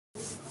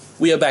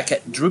We are back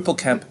at Drupal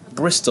Camp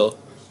Bristol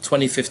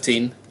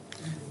 2015,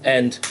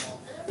 and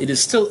it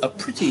is still a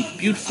pretty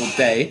beautiful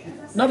day.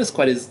 Not as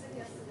quite as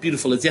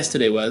beautiful as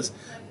yesterday was,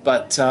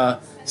 but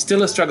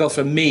still a struggle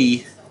for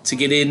me to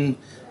get in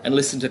and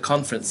listen to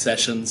conference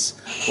sessions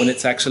when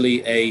it's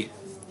actually a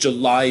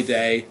July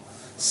day,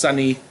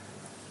 sunny,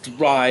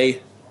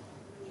 dry,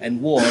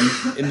 and warm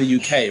in the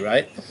UK,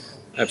 right?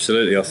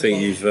 Absolutely. I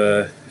think you've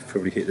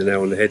probably hit the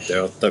nail on the head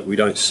there. We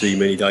don't see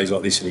many days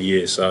like this in a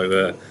year,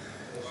 so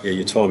yeah,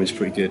 your timing's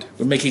pretty good.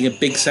 We're making a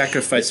big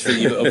sacrifice for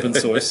you, open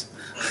source.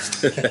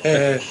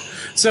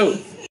 So,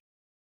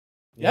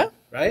 yeah,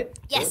 right?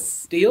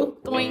 Yes. Deal?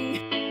 Boing.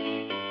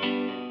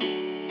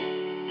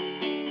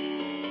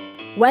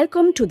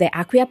 Welcome to the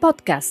Acquia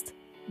Podcast,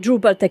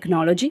 Drupal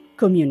Technology,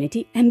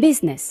 Community and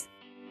Business.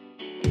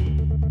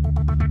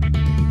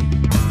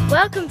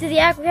 Welcome to the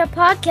Acquia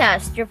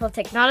Podcast, Drupal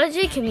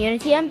Technology,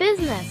 Community and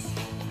Business.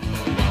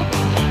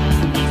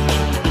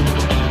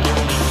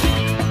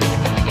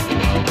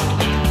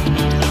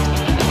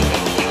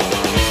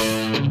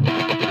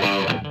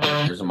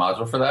 There's a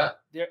module for that?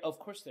 Of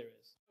course there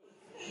is.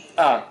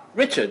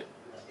 Richard,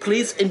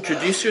 please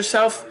introduce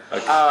yourself.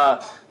 Okay.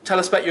 Tell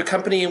us about your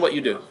company and what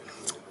you do.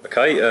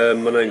 Okay,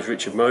 my name's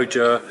Richard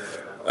Moger.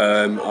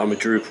 I'm a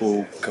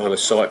Drupal kind of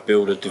site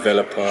builder,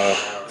 developer,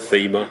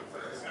 themer,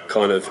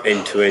 kind of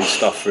end-to-end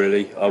stuff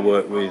really. I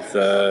work with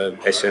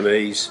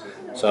SMEs,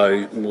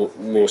 so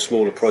more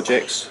smaller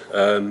projects.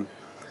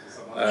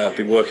 I've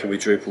been working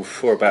with Drupal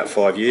for about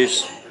 5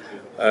 years.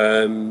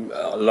 I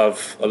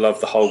love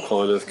the whole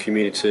kind of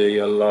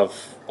community. I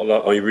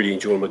really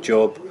enjoy my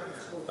job.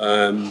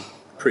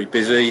 Pretty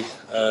busy.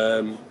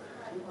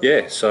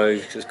 So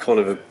it's kind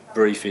of a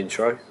brief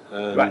intro.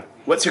 Right.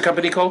 What's your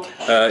company called?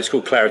 It's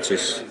called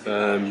Claritis.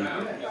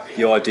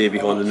 The idea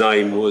behind the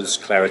name was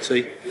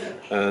clarity.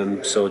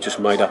 So I just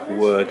made up a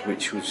word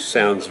which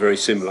sounds very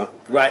similar.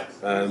 Right.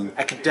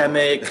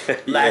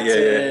 Academic,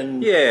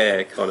 Latin.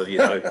 Yeah, kind of, you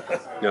know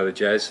the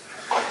jazz.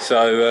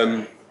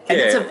 So and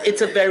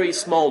it's a very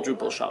small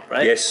Drupal shop,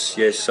 right?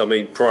 Yes. I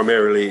mean,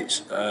 primarily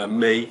it's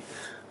me.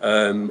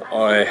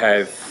 I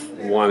have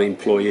one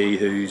employee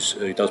who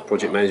does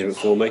project management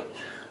for me,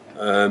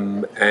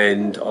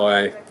 and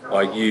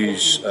I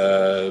use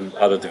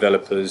other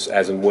developers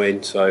as and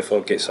when. So if I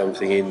get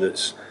something in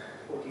that's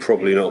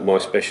probably not my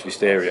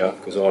specialist area,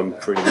 because I'm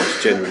pretty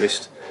much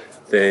generalist,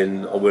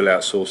 then I will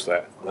outsource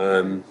that.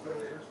 And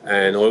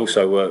I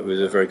also work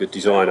with a very good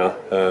designer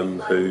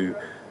who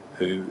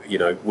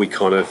we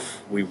kind of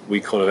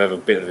have a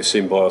bit of a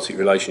symbiotic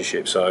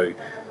relationship. So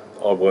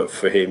I work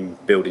for him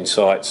building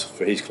sites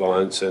for his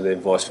clients, and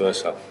then vice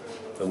versa.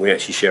 And we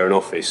actually share an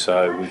office,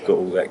 so we've got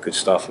all that good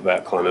stuff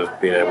about kind of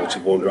being able to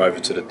wander over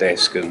to the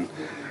desk and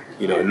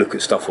look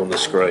at stuff on the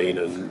screen,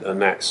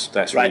 and that's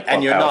right.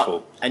 Really quite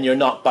powerful. And you're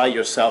not by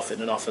yourself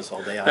in an office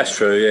all day either. That's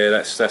true. Yeah,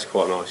 that's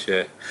quite nice.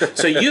 Yeah.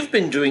 So you've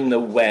been doing the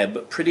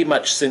web pretty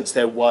much since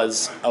there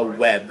was a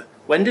web.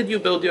 When did you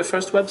build your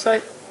first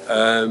website?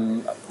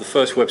 The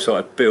first website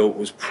I built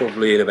was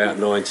probably in about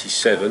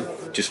 '97,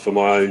 just for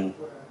my own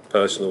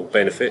personal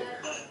benefit.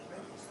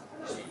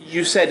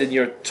 You said in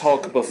your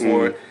talk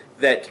before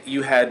that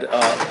you had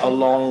a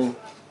long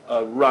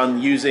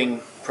run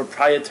using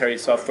proprietary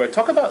software.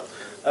 Talk about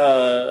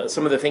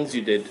some of the things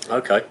you did.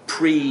 Okay.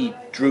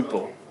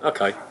 Pre-Drupal.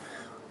 Okay.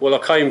 Well, I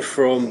came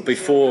from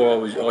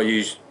before I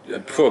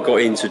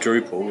got into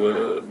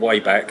Drupal way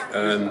back.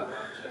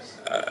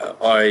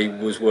 I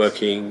was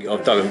working.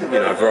 I've done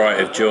a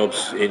variety of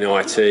jobs in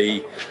IT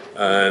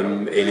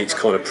in its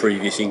kind of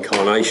previous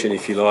incarnation,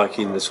 if you like,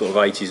 in the sort of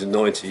 80s and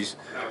 90s.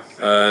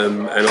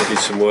 And I did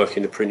some work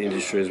in the print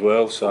industry as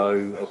well.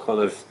 So I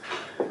kind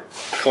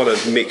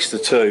of mixed the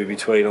two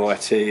between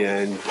IT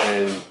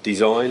and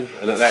design.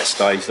 And at that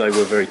stage, they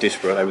were very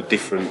disparate. They were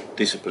different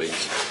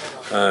disciplines.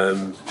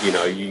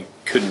 You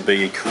couldn't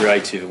be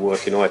creative and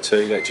work in IT.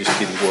 That just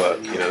didn't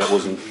work. That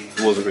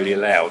wasn't really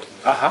allowed.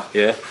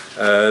 Yeah.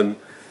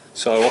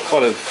 So I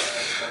kind of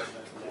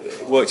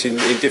worked in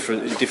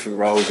different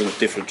roles and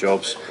different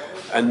jobs,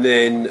 and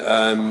then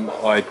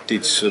I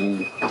did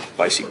some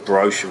basic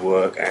brochure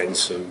work and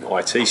some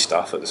IT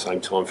stuff at the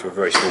same time for a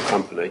very small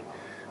company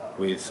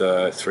with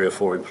 3 or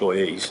 4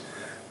 employees,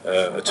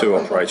 a tour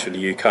operator in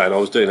the UK, and I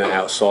was doing that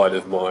outside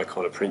of my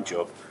kind of print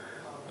job.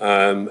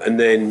 And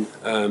then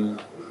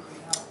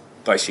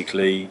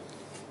basically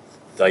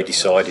they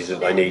decided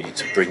that they needed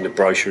to bring the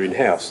brochure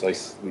in-house,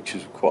 which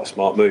was quite a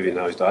smart move in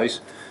those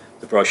days,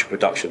 the brochure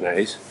production that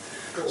is.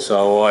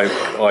 So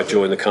I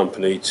joined the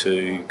company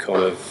to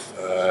kind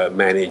of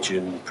manage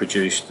and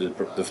produce the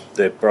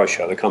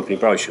brochure, the company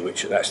brochure,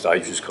 which at that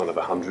stage was kind of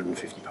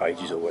 150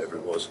 pages or whatever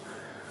it was.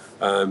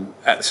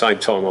 At the same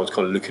time, I was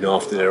kind of looking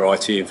after their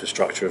IT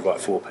infrastructure of like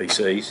 4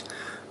 PCs.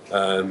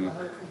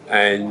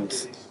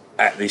 And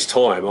at this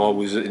time, I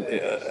was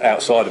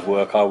outside of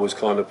work. I was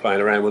kind of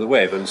playing around with the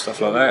web and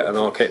stuff like that. And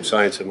I kept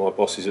saying to my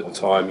bosses at the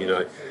time,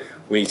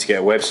 we need to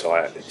get a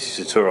website. This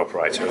is a tour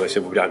operator, and they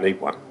said, well, we don't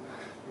need one.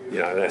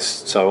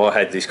 So I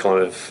had this kind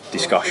of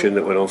discussion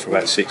that went on for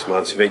about 6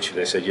 months. Eventually,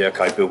 they said, yeah,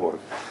 okay, build one.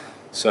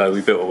 So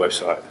we built a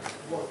website.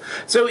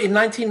 So in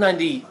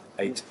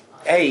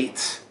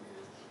 1998,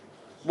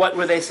 what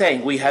were they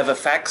saying? We have a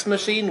fax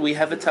machine, we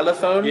have a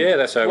telephone? Yeah,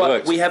 that's how it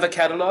works. We have a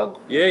catalogue?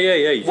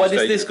 Yeah. What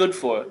is this good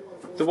for?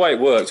 The way it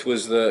worked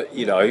was that,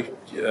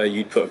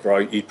 you'd put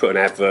an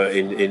advert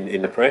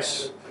in the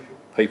press,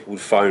 people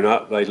would phone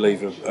up, they'd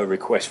leave a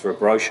request for a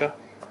brochure,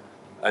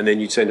 and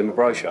then you'd send them a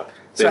brochure.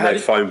 Then they'd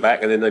phone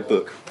back, and then they'd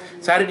book.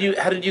 So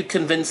how did you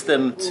convince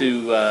them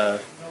to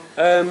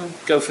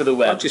go for the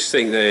web? I just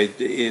think they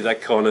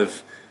kind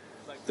of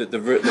the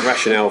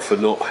rationale for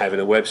not having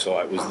a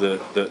website was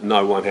that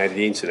no one had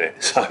the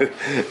internet. So,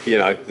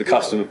 the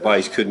customer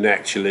base couldn't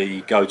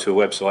actually go to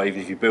a website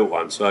even if you built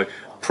one. So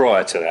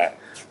prior to that,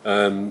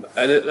 and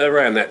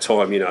around that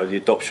time, the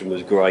adoption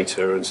was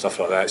greater and stuff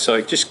like that. So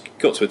it just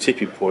got to a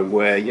tipping point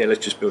where,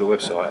 let's just build a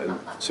website and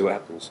see what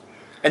happens.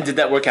 And did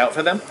that work out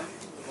for them?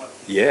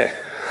 Yeah.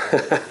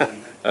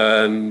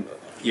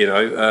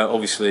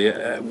 Obviously,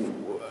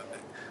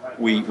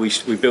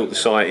 we built the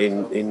site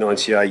in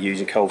 '98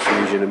 using Cold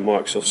Fusion and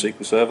Microsoft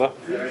SQL Server,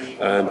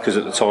 because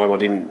at the time I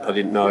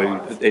didn't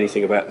know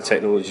anything about the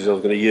technologies I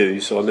was going to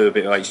use. So I knew a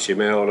bit of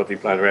HTML and I'd been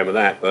playing around with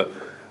that. But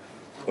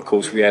of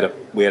course, we had a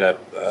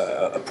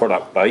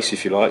product base,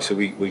 if you like. So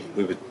we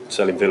were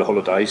selling villa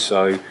holidays.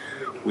 So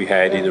we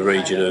had in the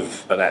region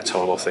of, at that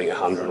time, I think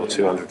 100 or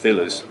 200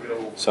 villas.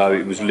 So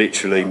it was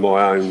literally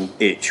my own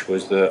itch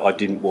was that I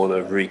didn't want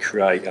to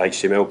recreate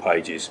HTML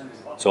pages.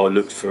 So I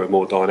looked for a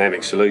more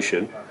dynamic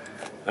solution,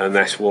 and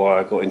that's why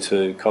I got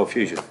into Cold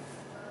Fusion,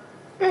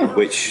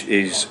 which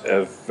was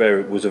a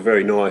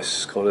very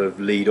nice kind of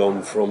lead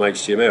on from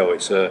HTML.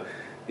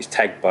 It's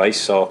tag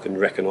based, so I can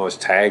recognise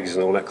tags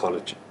and all that kind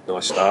of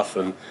nice stuff,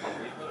 and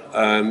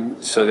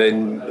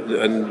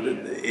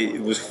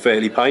it was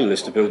fairly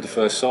painless to build the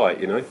first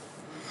site,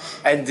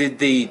 And did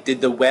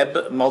the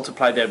web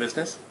multiply their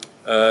business?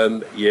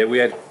 Yeah, we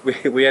had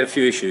a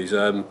few issues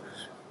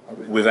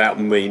without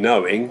me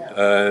knowing.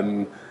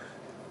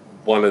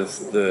 One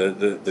of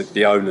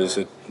the owners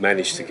had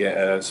managed to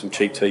get some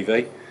cheap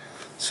TV,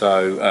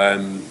 so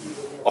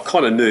I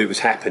kind of knew it was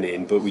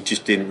happening, but we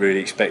just didn't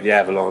really expect the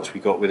avalanche we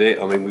got with it.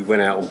 I mean, we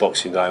went out on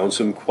Boxing Day on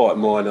some quite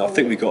minor. I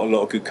think we got a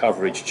lot of good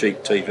coverage,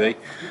 cheap TV.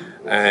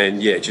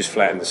 And it just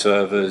flattened the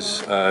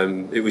servers.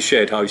 It was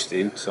shared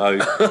hosting, so I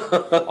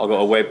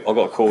got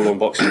a call on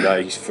Boxing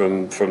Day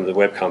from the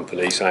web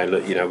company saying,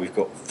 look, we've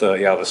got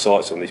 30 other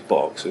sites on this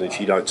box, and if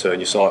you don't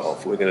turn your site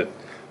off, we're going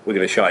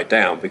to shut it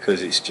down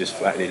because it's just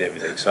flattening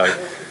everything. So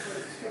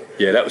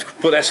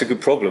but that's a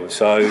good problem.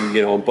 So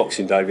on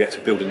Boxing Day we had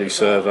to build a new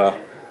server.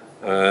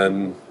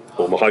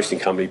 My hosting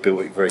company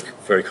built it, very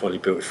very kindly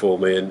built it for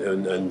me,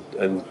 and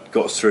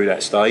got us through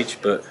that stage,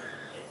 but.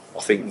 I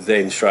think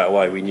then straight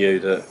away we knew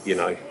that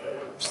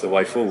it's the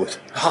way forward.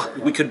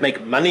 We could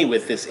make money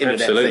with this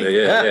internet Absolutely, thing.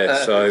 yeah.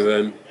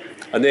 So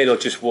and then I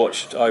just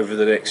watched over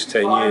the next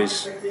 9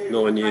 years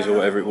or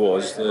whatever it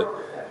was, the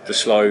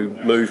slow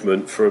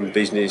movement from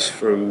business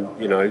from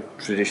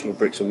traditional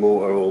bricks and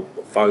mortar or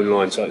phone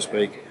line, so to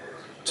speak,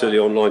 to the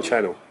online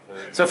channel.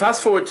 So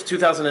fast forward to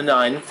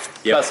 2009,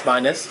 plus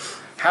minus.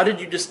 How did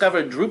you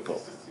discover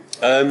Drupal?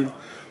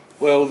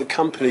 Well, the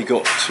company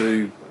got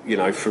to.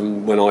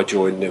 From when I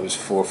joined, there was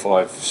 4 or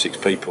 5, 6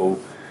 people,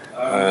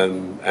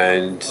 and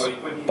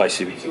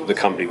basically the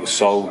company was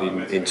sold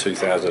in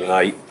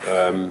 2008.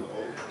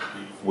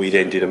 We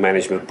then did a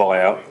management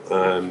buyout,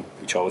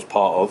 which I was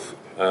part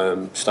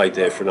of. Stayed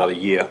there for another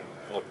year.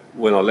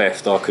 When I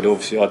left, I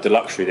had the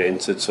luxury then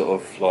to sort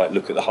of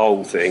look at the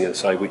whole thing and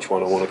say which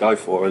one I want to go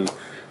for. And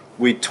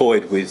we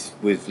toyed with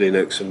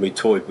Linux and we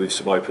toyed with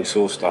some open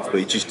source stuff, but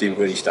it just didn't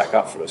really stack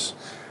up for us.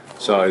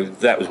 So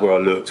that was where I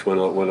looked when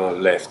I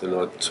left, and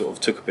I sort of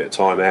took a bit of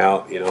time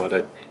out.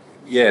 Then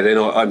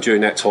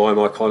during that time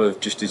I kind of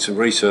just did some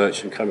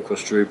research and came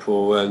across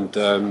Drupal,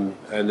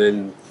 and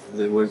then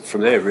went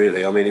from there.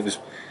 Really, I mean, it was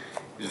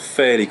a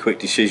fairly quick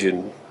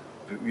decision.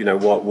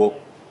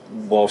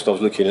 Whilst I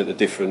was looking at the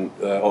different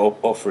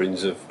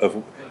offerings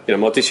of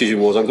my decision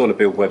was I'm going to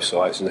build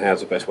websites, and how's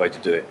the best way to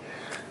do it.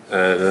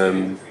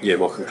 And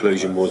my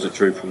conclusion was that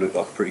Drupal looked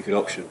like a pretty good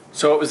option.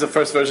 So what was the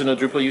first version of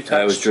Drupal you touched?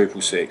 That was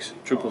Drupal 6.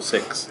 Drupal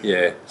 6.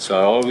 Yeah,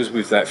 so I was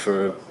with that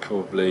for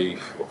probably, I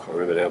can't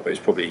remember now, but it's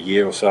probably a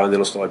year or so, and then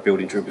I started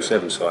building Drupal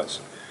 7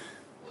 sites.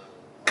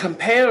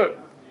 Compare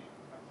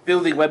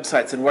building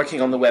websites and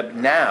working on the web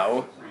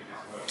now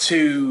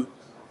to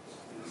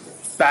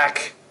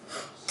back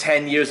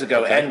 10 years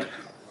ago. Okay. And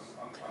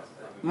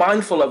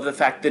mindful of the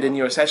fact that in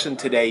your session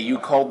today you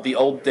called the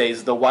old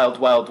days the wild,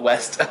 wild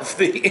west of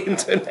the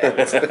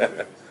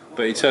internet.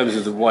 But in terms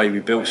of the way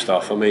we built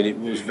stuff, I mean, it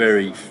was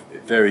very,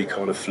 very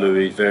kind of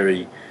fluid,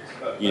 very,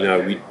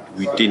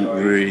 we didn't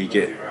really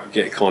get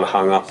kind of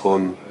hung up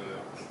on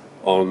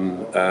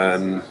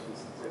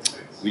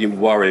we didn't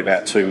worry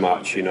about too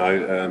much, we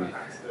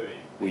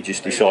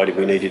just decided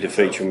we needed a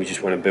feature and we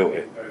just went and built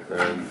it.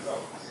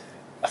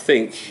 I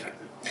think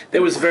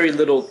there was very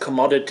little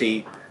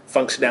commodity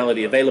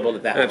functionality available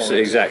at that Absolutely,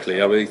 point.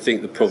 exactly. I mean, I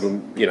think the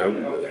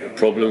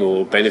problem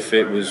or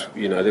benefit was,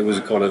 there was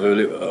a kind of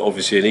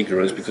obviously an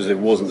ignorance because there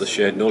wasn't the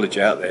shared knowledge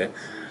out there,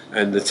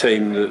 and the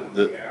team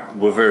that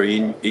were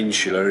very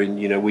insular,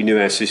 and we knew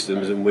our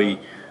systems and we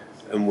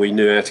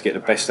knew how to get the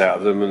best out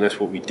of them, and that's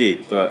what we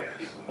did. But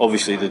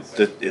obviously,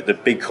 the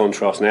big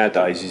contrast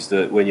nowadays is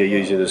that when you're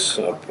using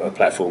a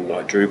platform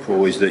like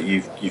Drupal, is that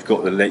you've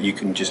got you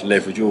can just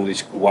leverage all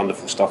this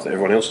wonderful stuff that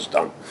everyone else has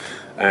done.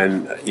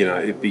 And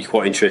it'd be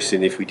quite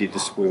interesting if we did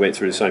this. We went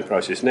through the same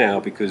process now,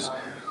 because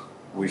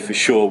we for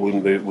sure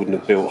wouldn't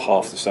have built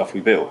half the stuff we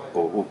built,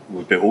 or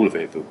we built all of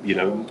it. But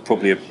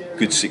probably a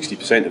good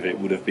 60% of it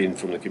would have been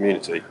from the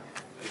community.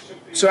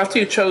 So after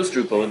you chose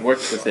Drupal and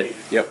worked with it,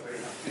 Yep.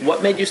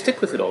 what made you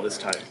stick with it all this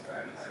time?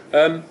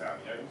 I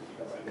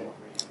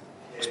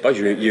suppose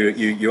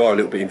you are a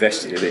little bit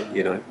invested in it,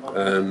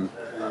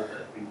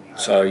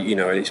 so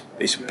it's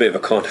a bit of a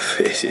kind of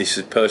it's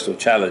a personal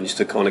challenge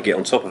to kind of get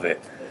on top of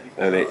it,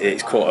 and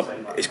it's quite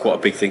a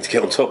big thing to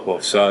get on top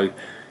of. So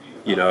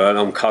and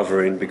I'm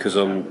covering, because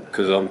I'm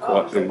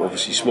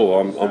obviously small.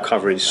 I'm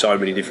covering so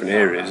many different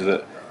areas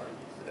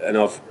and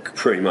I've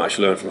pretty much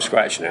learned from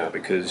scratch now,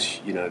 because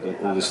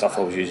all the stuff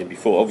I was using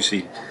before,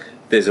 obviously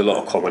there's a lot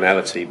of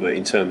commonality, but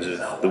in terms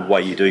of the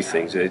way you do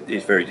things,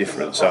 it's very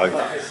different. So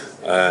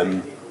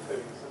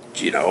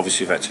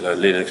obviously you've had to learn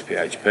Linux,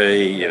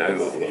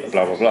 PHP,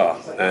 blah blah blah,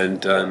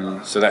 and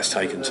so that's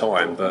taken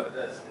time. But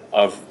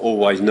I've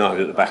always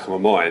known at the back of my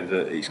mind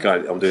that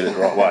I'm doing it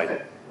the right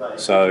way.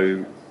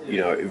 So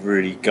it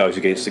really goes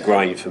against the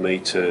grain for me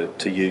to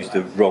use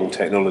the wrong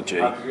technology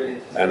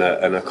and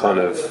a kind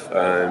of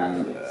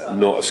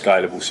not a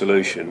scalable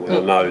solution, when I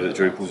know that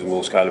Drupal's a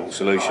more scalable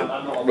solution.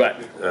 Right.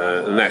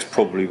 And that's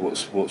probably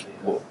what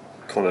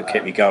kind of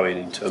kept me going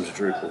in terms of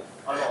Drupal.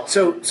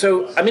 So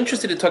I'm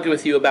interested in talking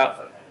with you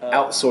about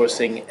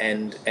outsourcing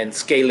and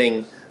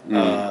scaling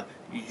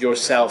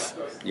yourself.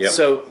 Yep.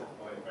 So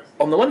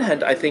on the one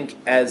hand, I think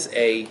as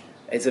a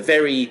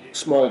very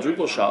small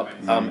Drupal shop,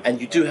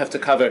 and you do have to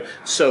cover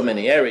so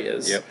many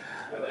areas. Yep.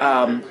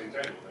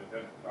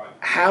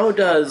 How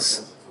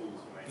does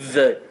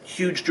the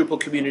huge Drupal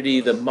community,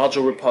 the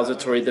module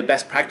repository, the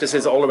best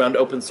practices all around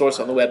open source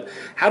on the web,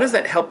 how does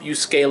that help you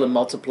scale and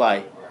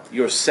multiply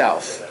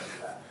yourself?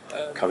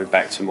 Coming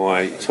back to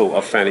my talk,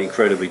 I've found it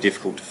incredibly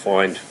difficult to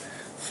find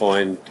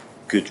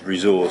good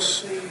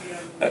resource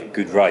at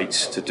good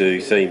rates to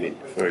do theming,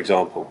 for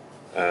example.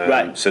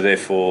 Right. So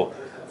therefore,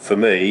 for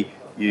me,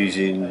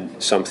 using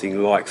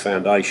something like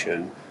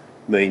Foundation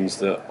means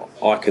that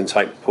I can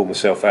pull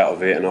myself out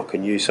of it, and I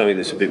can use something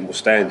that's a bit more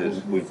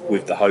standard,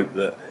 with the hope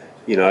that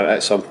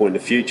at some point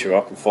in the future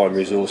I can find a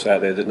resource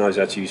out there that knows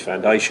how to use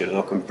Foundation, and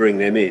I can bring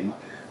them in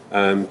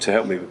to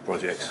help me with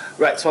projects.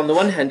 Right. So on the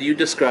one hand, you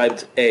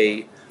described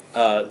a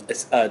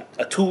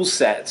tool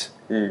set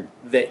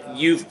that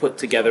you've put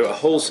together, a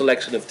whole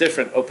selection of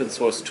different open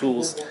source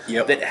tools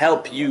that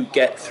help you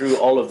get through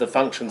all of the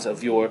functions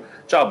of your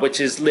job, which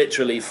is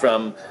literally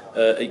from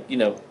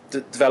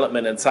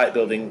development and site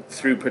building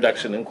through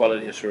production and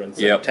quality assurance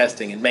and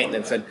testing and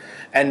maintenance,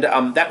 and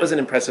that was an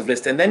impressive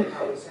list. And then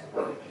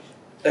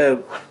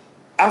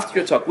after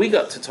your talk, we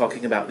got to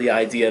talking about the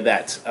idea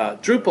that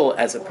Drupal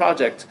as a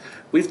project,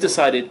 we've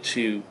decided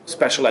to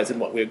specialize in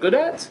what we're good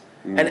at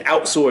and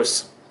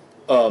outsource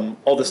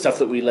all the stuff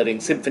that we're letting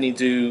Symfony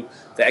do,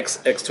 the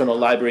external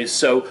libraries.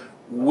 So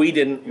we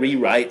didn't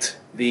rewrite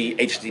the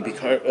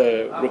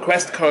HTTP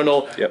request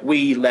kernel. Yep.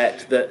 We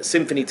let the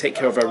Symfony take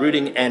care of our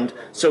routing, and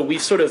so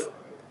we've sort of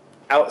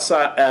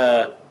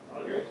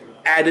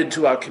added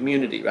to our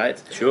community,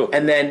 right? Sure.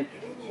 And then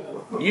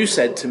you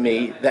said to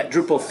me that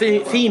Drupal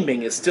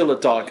theming is still a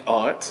dark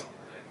art,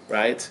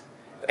 right?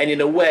 And in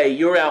a way,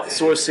 you're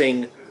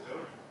outsourcing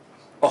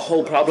a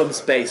whole problem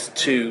space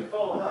to,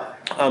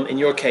 in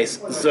your case,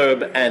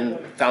 Zurb and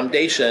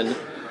Foundation,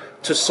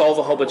 to solve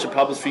a whole bunch of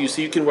problems for you,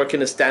 so you can work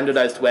in a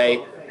standardized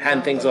way,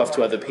 hand things off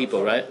to other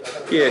people, right?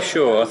 Yeah,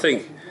 sure. I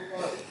think,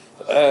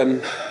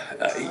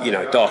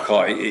 dark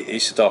art,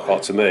 it's a dark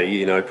art to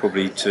me,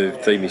 probably to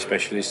theming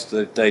specialists,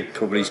 they'd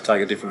probably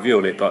take a different view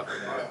on it. But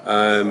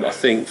I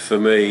think for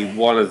me,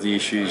 one of the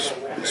issues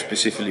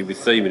specifically with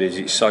theming is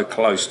it's so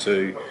close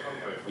to,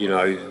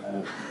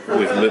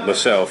 with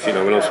myself,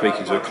 when I'm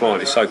speaking to a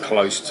client, it's so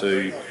close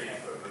to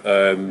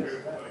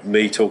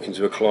me talking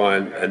to a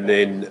client and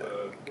then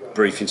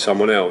briefing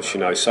someone else.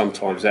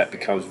 Sometimes that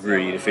becomes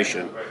really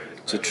inefficient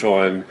to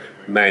try and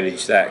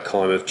manage that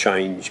kind of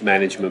change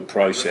management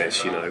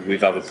process,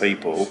 with other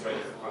people.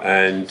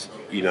 And,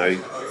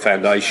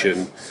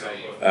 Foundation,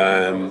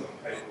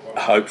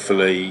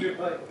 hopefully,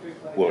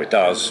 well, it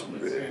does,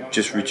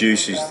 just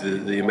reduces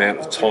the amount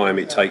of time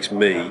it takes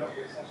me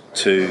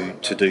to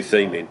do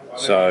theming.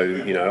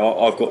 So,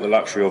 I've got the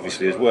luxury,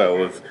 obviously, as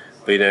well, of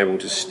being able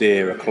to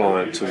steer a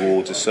client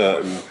towards a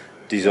certain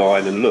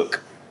design and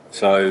look.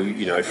 So,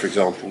 for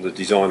example, the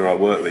designer I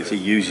work with, he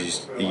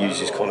uses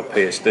kind of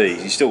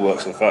PSDs. He still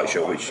works on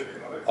Photoshop, which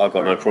I've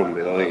got no problem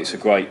with. I think it's a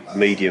great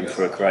medium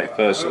for a creative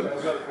person.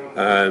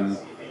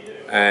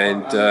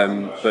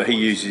 but he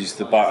uses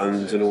the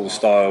buttons and all the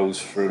styles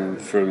from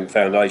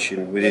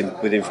Foundation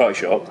within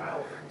Photoshop,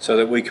 so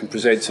that we can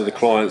present to the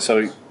client.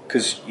 So,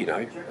 because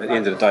at the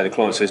end of the day, the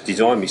client says,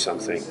 "Design me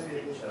something."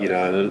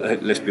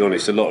 And let's be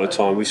honest, a lot of the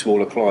time with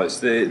smaller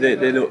clients,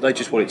 they're not, they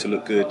just want it to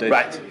look good. They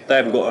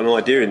haven't got an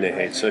idea in their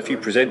head. So if you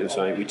present them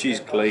something which is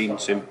clean,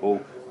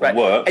 simple, and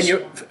works,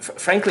 and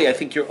frankly, I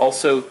think you're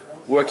also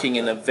working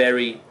in a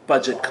very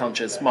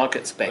budget-conscious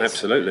market space.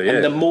 Absolutely, yeah.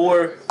 And the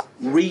more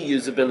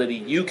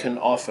reusability you can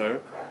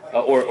offer,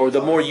 or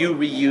the more you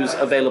reuse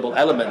available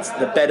elements,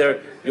 the better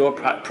your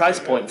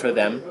price point for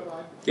them.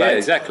 Yeah, right?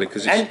 exactly.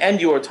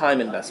 And your time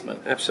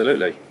investment.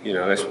 Absolutely.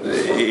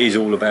 It is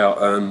all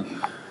about.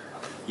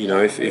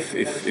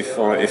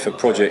 If a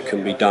project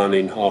can be done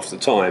in half the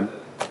time,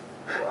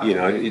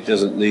 it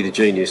doesn't need a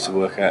genius to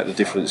work out the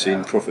difference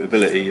in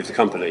profitability of the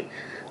company.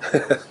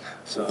 But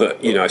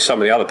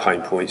some of the other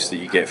pain points that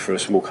you get for a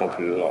small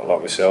company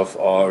like myself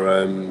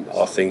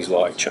are things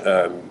like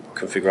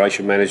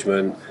configuration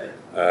management.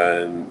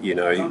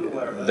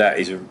 That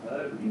is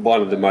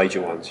one of the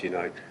major ones.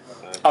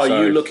 Are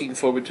you looking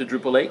forward to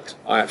Drupal 8?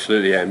 I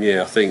absolutely am.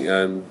 Yeah, I think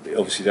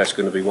obviously that's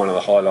going to be one of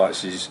the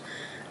highlights is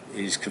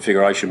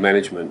configuration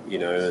management.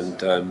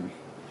 And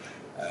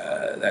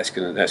that's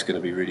going to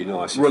be really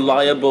nice.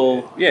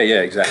 Reliable. Yeah,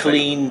 exactly.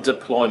 Clean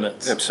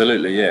deployments.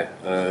 Absolutely, yeah.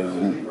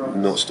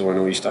 Not storing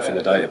all your stuff in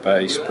the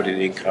database, putting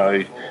it in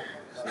code.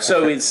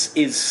 So is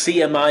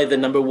CMI the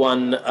number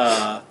one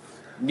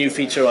new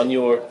feature on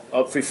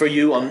for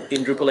you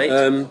in Drupal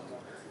 8?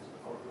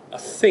 I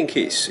think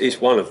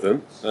it's one of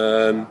them.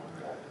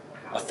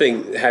 I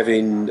think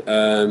having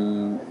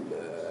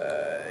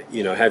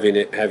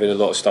having a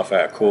lot of stuff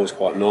out of core is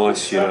quite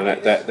nice.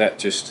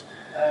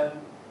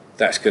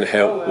 That's going to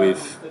help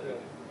with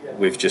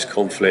just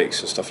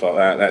conflicts and stuff like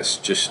that. That's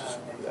just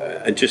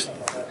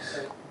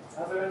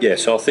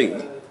So I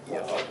think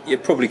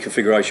probably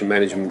configuration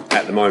management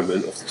at the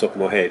moment, off the top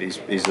of my head,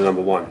 is the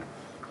number one.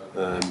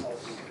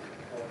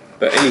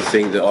 But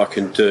anything that I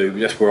can do,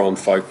 that's where I'm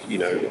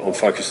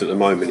focused at the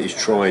moment, is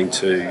trying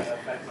to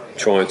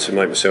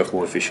make myself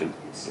more efficient.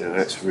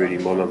 That's really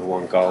my number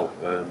one goal.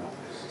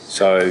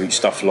 So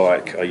stuff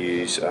like I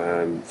use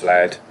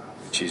Vlad,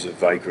 which is a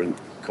Vagrant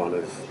kind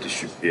of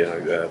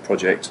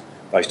project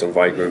based on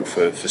Vagrant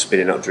for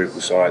spinning up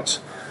Drupal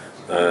sites.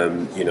 I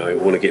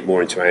want to get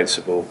more into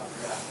Ansible.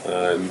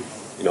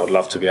 I'd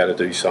love to be able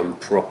to do some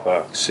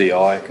proper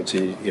CI,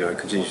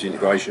 continuous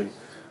integration.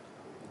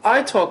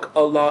 I talk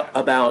a lot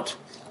about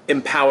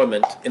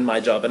empowerment in my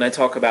job, and I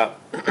talk about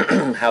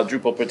how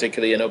Drupal,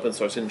 particularly and open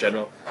source in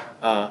general,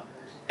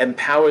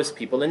 empowers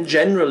people. And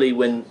generally,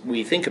 when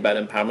we think about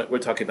empowerment, we're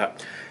talking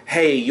about,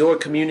 hey, your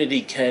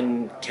community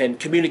can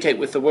communicate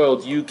with the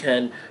world.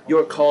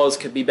 Your cause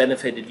can be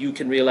benefited. You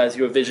can realize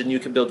your vision. You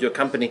can build your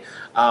company.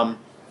 But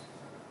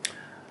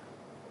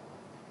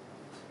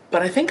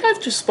I think I've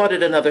just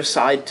spotted another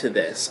side to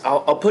this.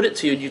 I'll put it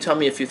to you, and you tell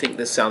me if you think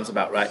this sounds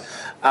about right.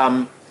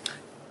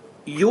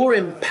 You're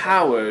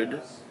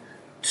empowered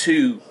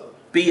to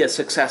be a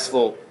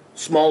successful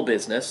small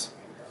business.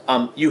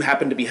 You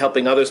happen to be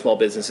helping other small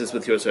businesses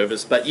with your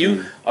service, but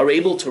you are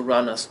able to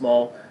run a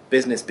small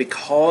business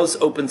because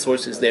open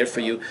source is there for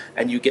you,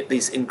 and you get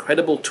these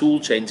incredible tool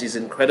chains, these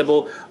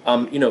incredible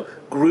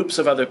groups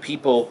of other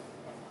people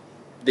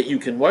that you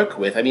can work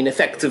with. I mean,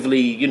 effectively,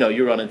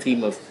 you're on a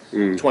team of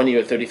 20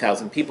 or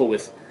 30,000 people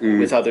with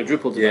other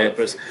Drupal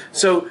developers. Yeah.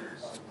 So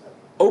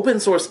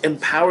open source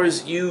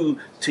empowers you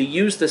to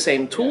use the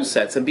same tool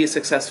sets and be a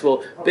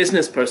successful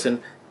business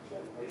person,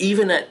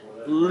 even at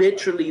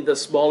literally the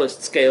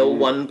smallest scale,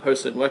 one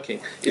person working.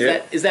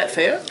 Is that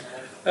fair?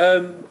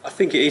 I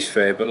think it is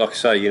fair, but like I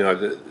say,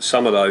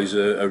 some of those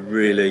are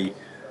really,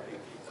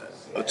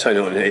 I'll turn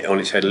it on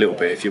its head a little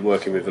bit. If you're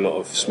working with a lot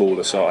of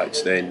smaller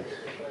sites, then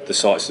the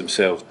sites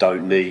themselves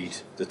don't need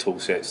the tool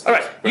sets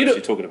that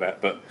you're talking about.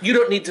 But you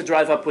don't need to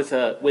drive up with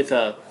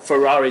a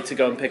Ferrari to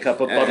go and pick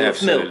up a bottle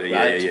of milk,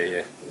 right?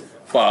 Yeah.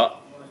 But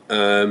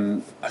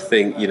I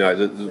think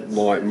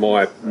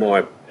my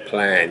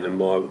plan and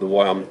the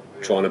way I'm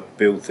trying to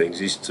build things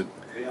is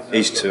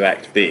to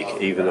act big,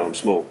 even though I'm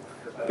small.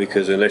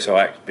 Because unless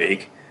I act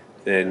big,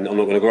 then I'm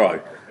not going to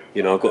grow.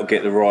 I've got to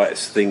get the right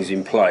things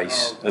in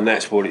place, and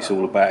that's what it's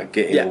all about.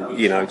 Getting,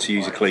 to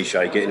use a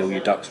cliche, getting all your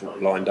ducks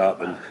lined up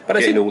and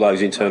getting all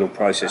those internal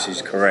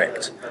processes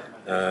correct,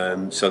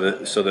 so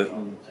that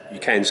you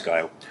can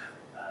scale.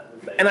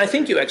 And I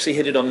think you actually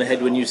hit it on the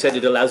head when you said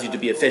it allows you to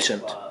be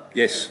efficient.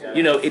 Yes.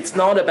 It's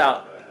not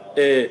about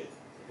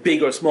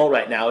big or small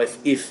right now.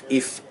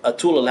 If a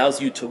tool allows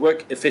you to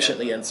work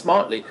efficiently and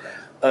smartly,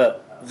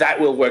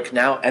 that will work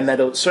now, and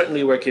that'll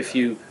certainly work if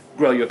you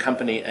grow your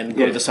company and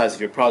grow the size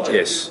of your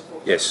project.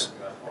 Yes,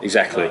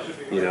 exactly.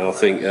 I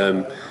think,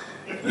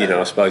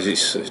 I suppose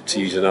it's, to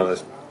use an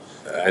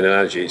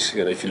analogy, it's,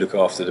 if you look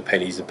after the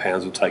pennies, the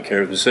pounds will take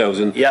care of themselves.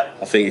 And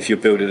I think if you're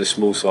building a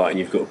small site and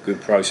you've got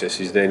good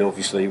processes, then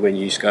obviously when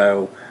you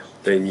scale,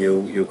 then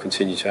you'll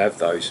continue to have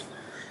those.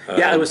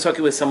 I was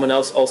talking with someone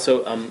else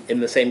also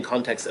in the same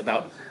context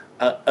about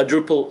a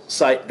Drupal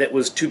site that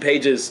was 2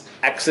 pages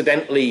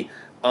accidentally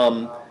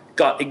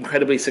got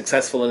incredibly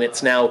successful, and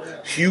it's now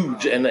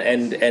huge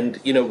and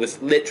you know,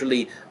 with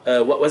literally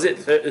what was it,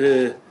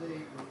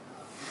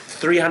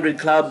 300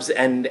 clubs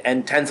and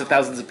tens of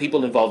thousands of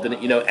people involved in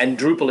it, you know, and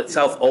Drupal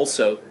itself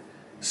also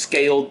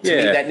scaled to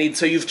meet that need.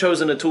 So you've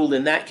chosen a tool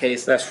in that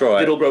case. That's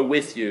right. It'll grow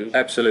with you.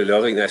 Absolutely.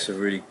 I think that's a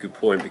really good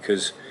point,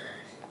 because,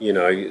 you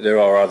know, there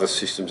are other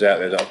systems out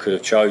there that I could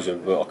have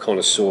chosen, but I kind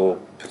of saw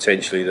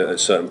potentially that at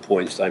certain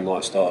points they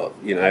might start,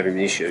 you know, having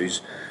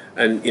issues.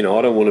 And, you know,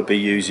 I don't want to be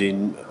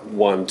using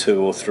 1,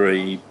 2 or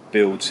 3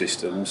 build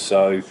systems,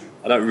 so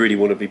I don't really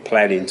want to be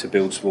planning to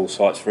build small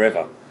sites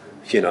forever,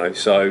 you know,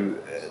 so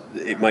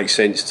it makes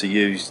sense to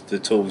use the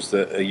tools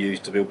that are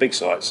used to build big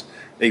sites,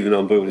 even though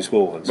I'm building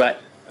small ones. Right.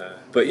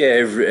 But yeah,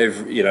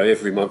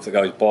 every month that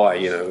goes by,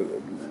 you know,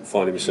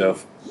 finding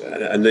myself,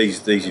 and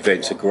these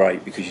events are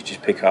great because you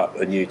just pick up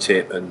a new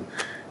tip, and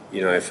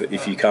you know,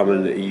 if you come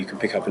and you can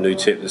pick up a new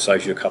tip that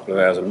saves you a couple of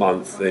hours a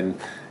month, then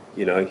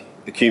you know,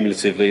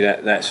 cumulatively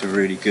that's a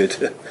really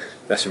good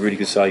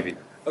saving.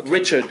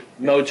 Richard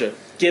Moger,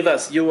 give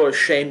us your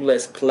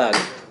shameless plug.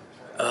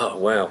 Oh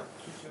wow,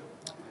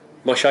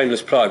 my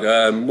shameless plug.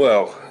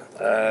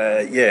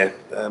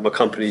 My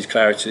company is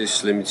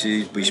Claritis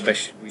Limited. We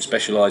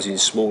specialise in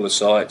smaller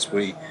sites.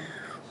 We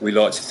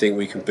like to think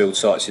we can build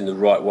sites in the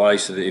right way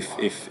so that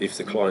if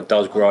the client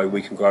does grow,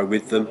 we can grow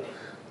with them.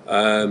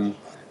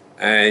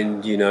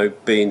 And you know,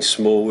 being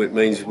small, it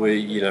means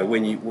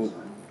the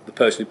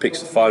person who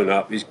picks the phone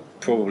up is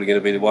probably going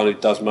to be the one who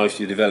does most of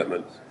your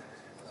development.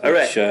 All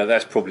right.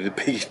 That's probably the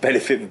biggest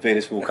benefit of being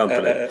a small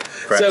company.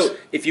 So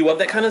if you want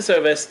that kind of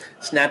service,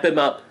 snap him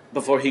up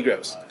before he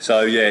grows.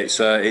 So yeah, it's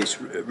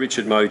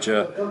Richard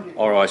Moger,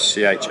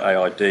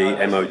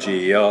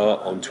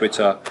 RichardMoger on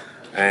Twitter,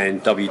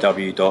 and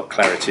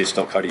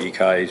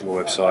www.claritis.co.uk is my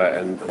website,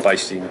 and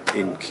based in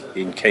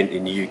Kent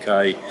in the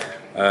UK.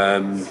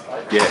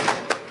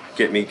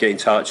 Get in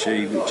touch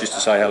just to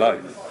say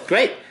hello.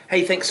 Great.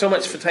 Hey, thanks so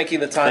much for taking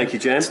the time Thank you,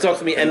 Jan. to talk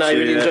to me, and I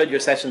really enjoyed your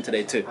session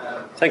today too.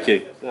 Thank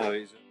you. No,